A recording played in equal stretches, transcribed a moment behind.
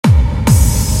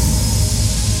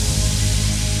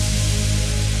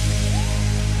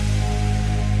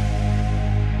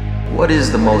What is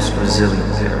the most resilient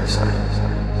parasite?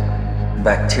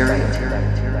 Bacteria?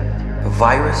 A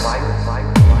virus?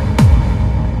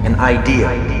 An idea?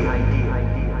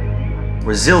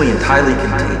 Resilient, highly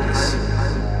contagious.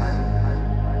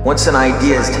 Once an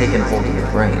idea has taken hold of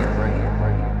your brain,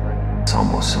 it's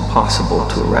almost impossible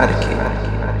to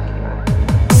eradicate.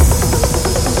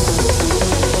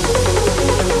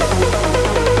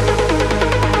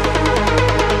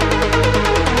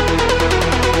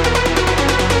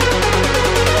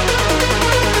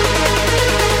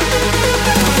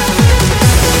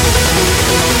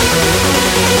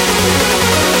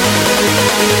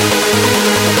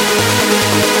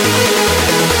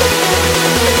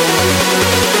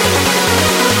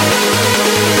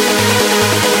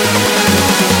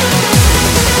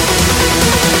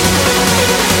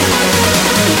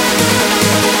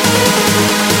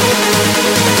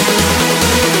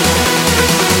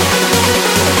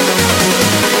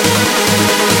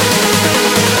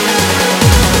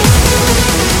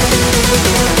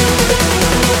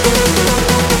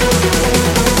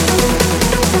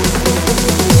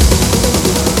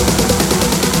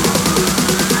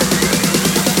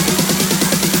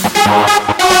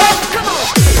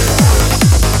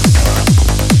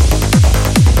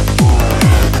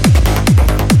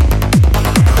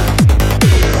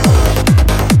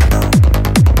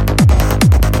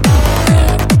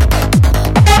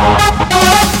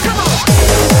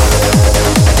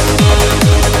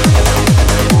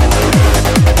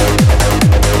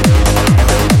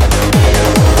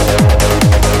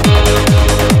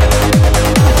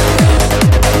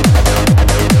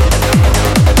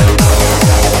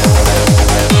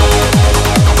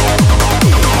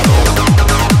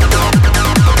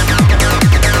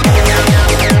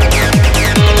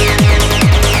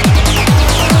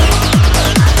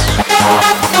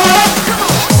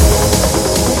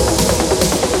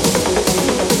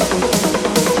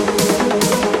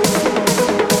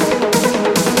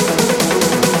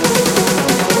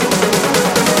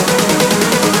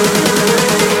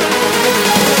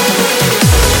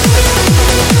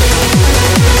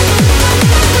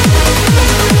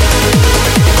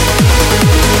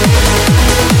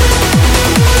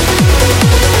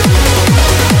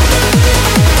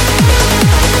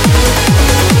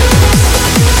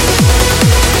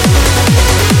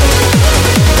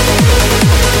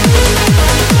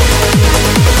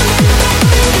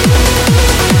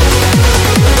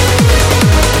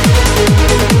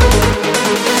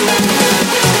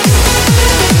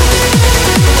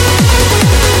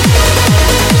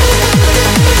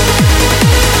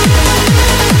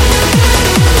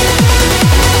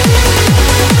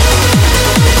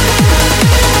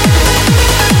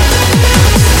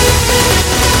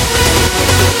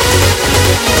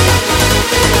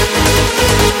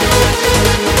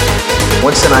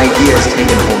 Once an idea has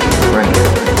taken hold